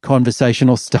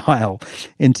conversational style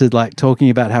into like talking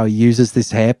about how he uses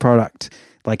this hair product,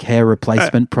 like hair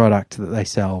replacement product that they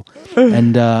sell.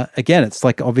 And again, it's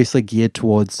like obviously geared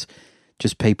towards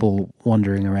just people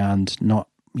wandering around, not,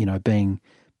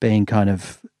 being kind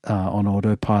of on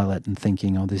autopilot and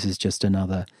thinking, oh, this is just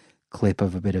another clip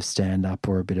of a bit of stand-up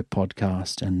or a bit of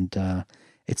podcast. And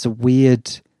it's a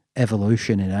weird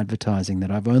evolution in advertising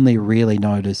that I've only really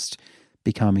noticed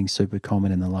becoming super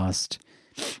common in the last,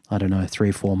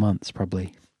 3-4 months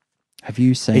probably. Have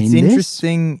you seen this? It's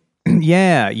interesting.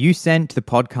 Yeah, you sent the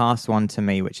podcast one to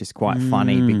me, which is quite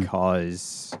funny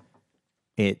because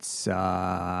it's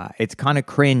kind of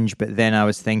cringe, but then I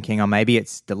was thinking, oh, maybe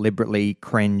it's deliberately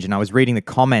cringe. And I was reading the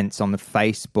comments on the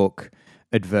Facebook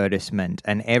advertisement,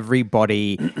 and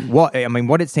everybody, what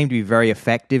it seemed to be very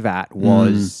effective at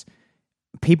was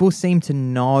people seem to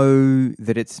know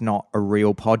that it's not a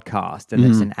real podcast and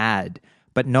it's an ad,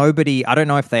 but nobody, I don't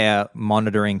know if they are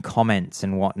monitoring comments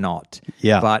and whatnot.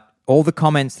 Yeah. But all the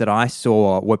comments that I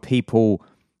saw were people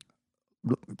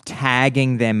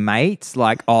tagging their mates,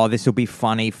 like, oh, this will be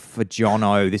funny for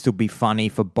Jono, this will be funny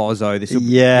for Bozo, this will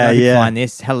find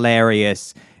this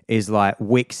hilarious, is like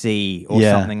Wixie or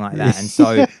something like that. And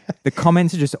so the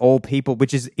comments are just all people,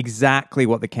 which is exactly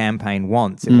what the campaign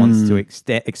wants. It wants to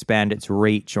expand its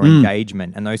reach or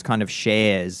engagement, and those kind of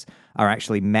shares are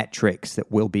actually metrics that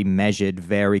will be measured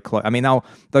very close. I mean,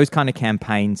 those kind of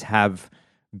campaigns have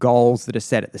goals that are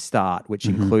set at the start, which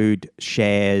include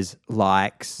shares,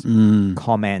 likes,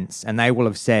 comments, and they will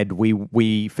have said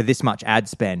we for this much ad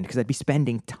spend, because they'd be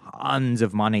spending tons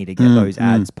of money to get those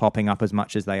ads popping up as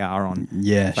much as they are on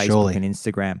Facebook and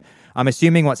Instagram. I'm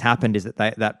assuming what's happened is that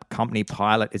that company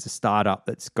Pilot is a startup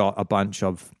that's got a bunch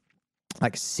of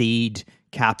like seed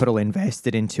capital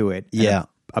invested into it. Yeah.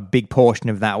 A big portion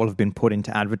of that will have been put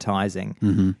into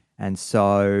advertising. And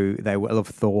so they will have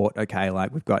thought, okay,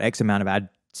 like we've got X amount of ad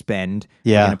spend.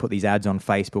 We're going to put these ads on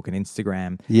Facebook and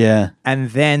Instagram. Yeah. And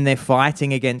then they're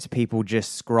fighting against people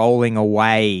just scrolling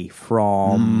away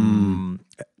from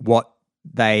what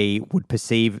they would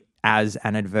perceive as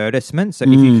an advertisement. So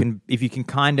if you can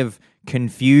kind of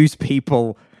confuse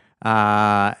people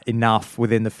enough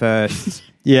within the first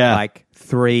like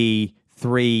three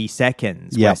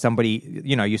seconds where somebody,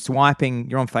 you're on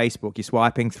Facebook, you're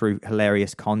swiping through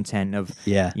hilarious content of,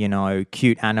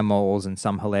 cute animals and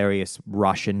some hilarious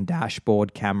Russian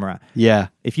dashboard camera. Yeah.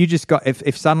 If you just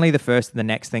if suddenly the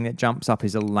next thing that jumps up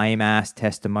is a lame ass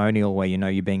testimonial where,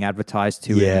 you're being advertised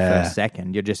to in the first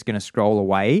second, you're just going to scroll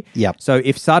away. Yep. So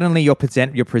if suddenly you're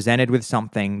presented with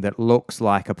something that looks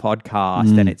like a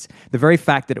podcast, and it's the very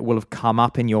fact that it will have come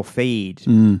up in your feed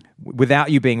without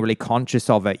you being really conscious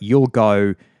of it, your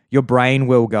brain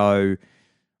will go,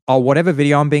 oh, whatever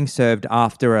video I'm being served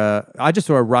after I just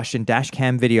saw a Russian dash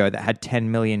cam video that had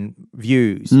 10 million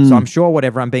views. So I'm sure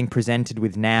whatever I'm being presented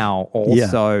with now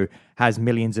also has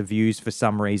millions of views for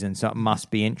some reason. So it must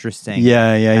be interesting.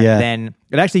 And then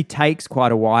it actually takes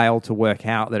quite a while to work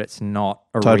out that it's not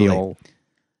a real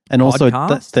and also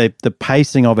podcast. the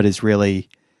pacing of it is really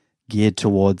geared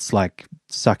towards like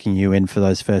sucking you in for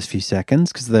those first few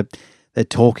seconds, because they're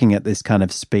talking at this kind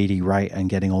of speedy rate and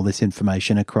getting all this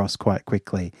information across quite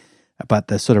quickly. But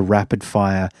the sort of rapid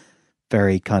fire,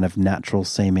 very kind of natural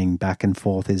seeming back and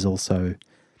forth is also,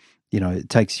 it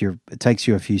takes you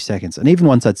a few seconds. And even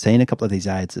once I'd seen a couple of these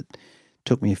ads, it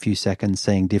took me a few seconds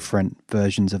seeing different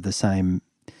versions of the same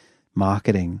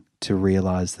marketing to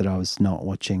realize that I was not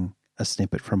watching a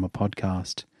snippet from a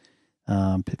podcast,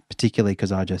 particularly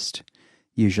because I just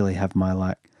usually have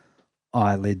my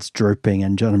eyelids drooping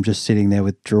and I'm just sitting there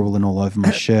with drooling all over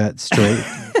my shirt,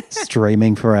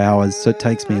 streaming for hours. So it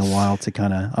takes me a while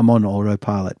to I'm on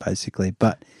autopilot basically.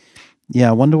 But yeah,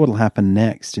 I wonder what'll happen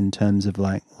next in terms of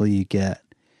will you get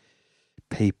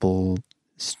people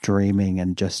streaming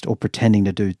and or pretending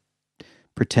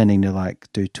pretending to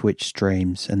like do Twitch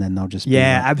streams, and then they'll just be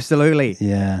Yeah, like, absolutely.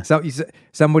 yeah, So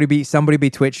somebody be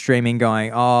Twitch streaming,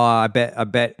 going, "Oh, I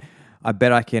bet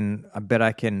I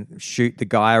can shoot the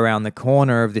guy around the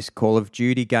corner of this Call of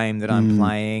Duty game that I'm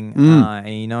playing." And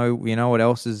you know what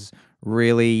else is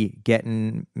really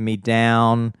getting me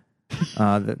down?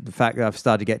 The fact that I've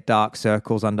started to get dark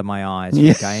circles under my eyes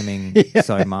from gaming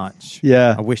so much.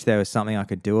 Yeah. I wish there was something I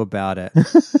could do about it.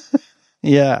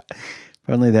 yeah. If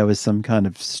only there was some kind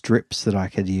of strips that I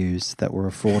could use that were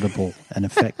affordable and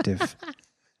effective.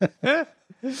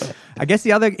 I guess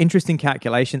the other interesting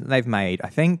calculation that they've made, I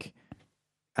think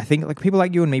like people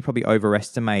like you and me probably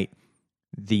overestimate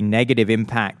the negative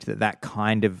impact that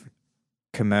kind of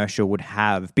commercial would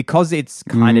have, because it's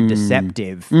kind of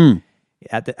deceptive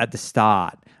at the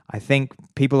start. I think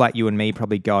people like you and me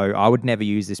probably go, I would never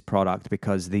use this product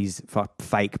because these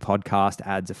fake podcast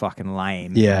ads are fucking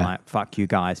lame. Yeah. And like, fuck you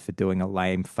guys for doing a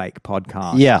lame fake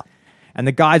podcast. Yeah. And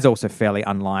the guy's also fairly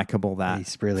unlikable, that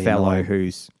He's really fellow annoying.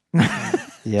 who's...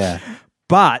 Yeah.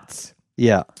 But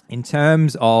Yeah. in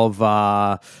terms of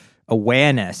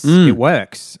awareness, it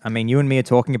works. I mean, you and me are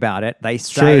talking about it. They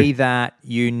say that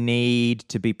you need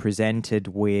to be presented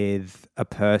with a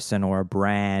person or a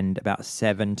brand about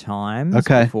 7 times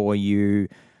before you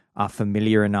are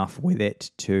familiar enough with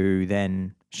it to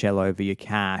then shell over your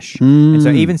cash. And so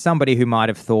even somebody who might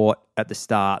have thought at the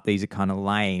start these are kind of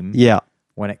lame,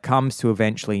 when it comes to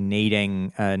eventually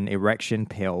needing an erection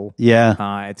pill,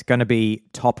 it's going to be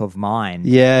top of mind.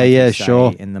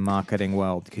 Sure. In the marketing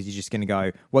world, because you're just going to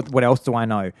go, what else do I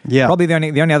know? Yeah. Probably the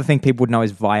only other thing people would know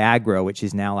is Viagra, which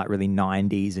is now like really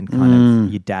 90s and kind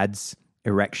of your dad's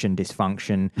erection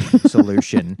dysfunction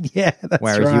solution. That's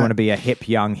Whereas right. you want to be a hip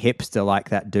young hipster like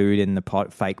that dude in the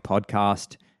fake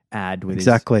podcast ad with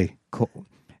Exactly.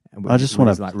 I just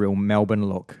want to like real Melbourne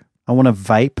look. I want to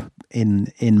vape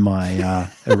in my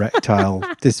erectile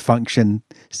dysfunction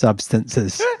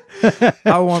substances.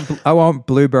 I want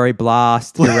blueberry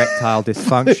blast erectile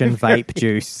dysfunction vape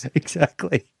juice.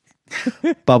 Exactly.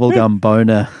 Bubblegum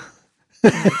boner.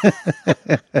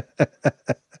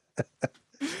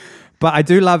 But I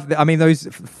do love, those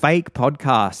fake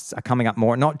podcasts are coming up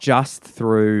more, not just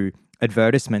through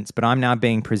advertisements, but I'm now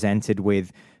being presented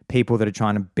with people that are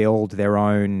trying to build their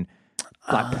own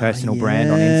like personal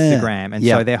brand on Instagram. And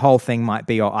so their whole thing might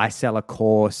be, I sell a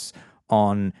course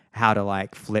on how to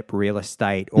like flip real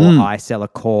estate, or I sell a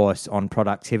course on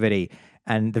productivity.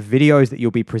 And the videos that you'll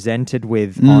be presented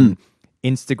with on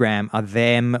Instagram are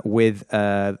them with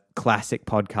a classic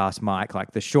podcast mic,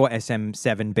 like the Shure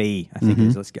SM7B, I think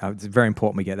it is. It's very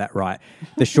important we get that right.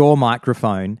 The Shure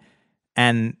microphone,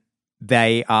 and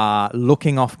they are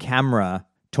looking off camera,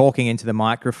 talking into the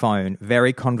microphone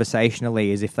very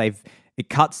conversationally, as if it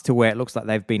cuts to where it looks like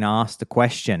they've been asked a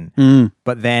question,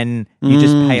 but then you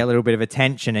just pay a little bit of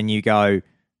attention and you go,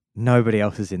 nobody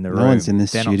else is in the room. No one's in the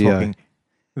studio.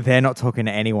 They're not talking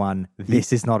to anyone.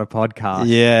 This is not a podcast.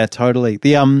 Yeah, totally.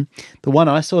 The one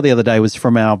I saw the other day was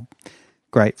from our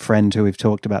great friend who we've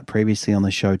talked about previously on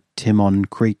the show, Timon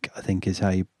Creek, I think is how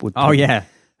you would put it,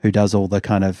 who does all the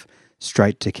kind of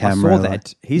straight to camera. I saw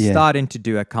that. He's starting to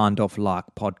do a kind of like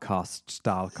podcast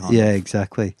style kind of. Yeah,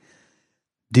 exactly.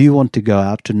 Do you want to go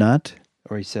out tonight?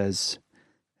 Or he says,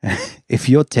 if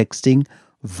you're texting,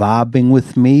 vibing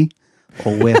with me,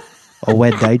 or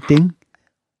we're dating,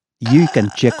 you can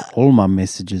check all my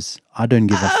messages. I don't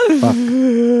give a fuck.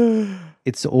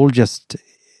 It's all just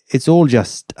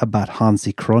about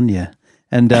Hansi Cronje.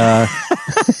 And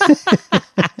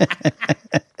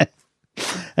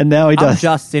and now he does. I'm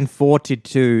just in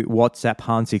 42 WhatsApp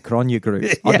Hansi Cronje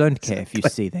groups. I don't care if you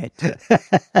see that.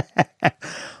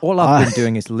 All I've been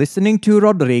doing is listening to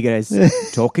Rodriguez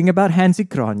talking about Hansi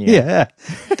Cronje. Yeah,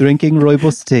 drinking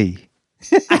rooibos tea.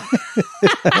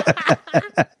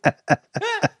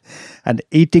 And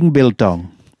eating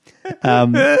biltong.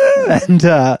 And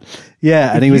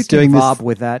he was doing this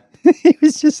with that.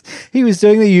 he was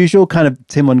doing the usual kind of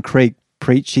Timon Creek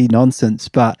preachy nonsense,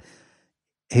 but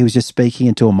he was just speaking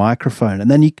into a microphone. And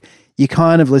then you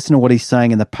kind of listen to what he's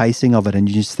saying and the pacing of it, and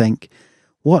you just think,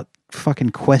 what fucking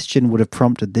question would have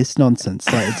prompted this nonsense?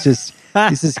 Like, it's just,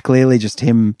 this is clearly just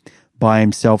him by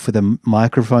himself with a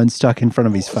microphone stuck in front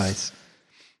of his face.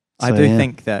 So, I do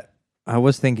think that I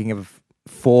was thinking of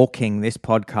forking this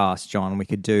podcast, John. We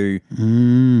could do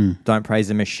Don't Praise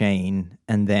the Machine,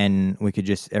 and then we could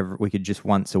just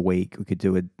once a week we could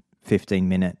do a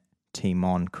 15-minute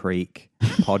Timon Creek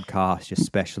podcast, just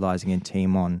specializing in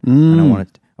Timon. And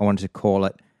I wanted to call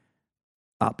it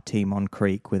Up Timon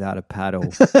Creek Without a Paddle.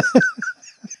 The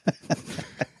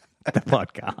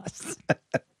podcast.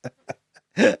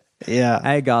 Yeah.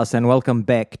 Hey guys, and welcome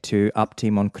back to Up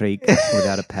Timon Creek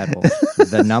Without a Paddle,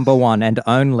 the number one and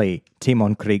only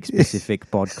Timon Creek specific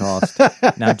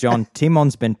podcast. Now, John,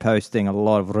 Timon's been posting a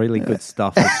lot of really good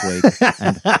stuff this week,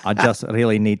 and I just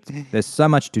really there's so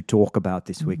much to talk about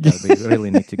this week. We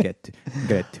really need to get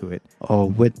to it.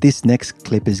 Oh, this next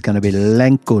clip is going to be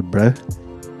lank good, bro.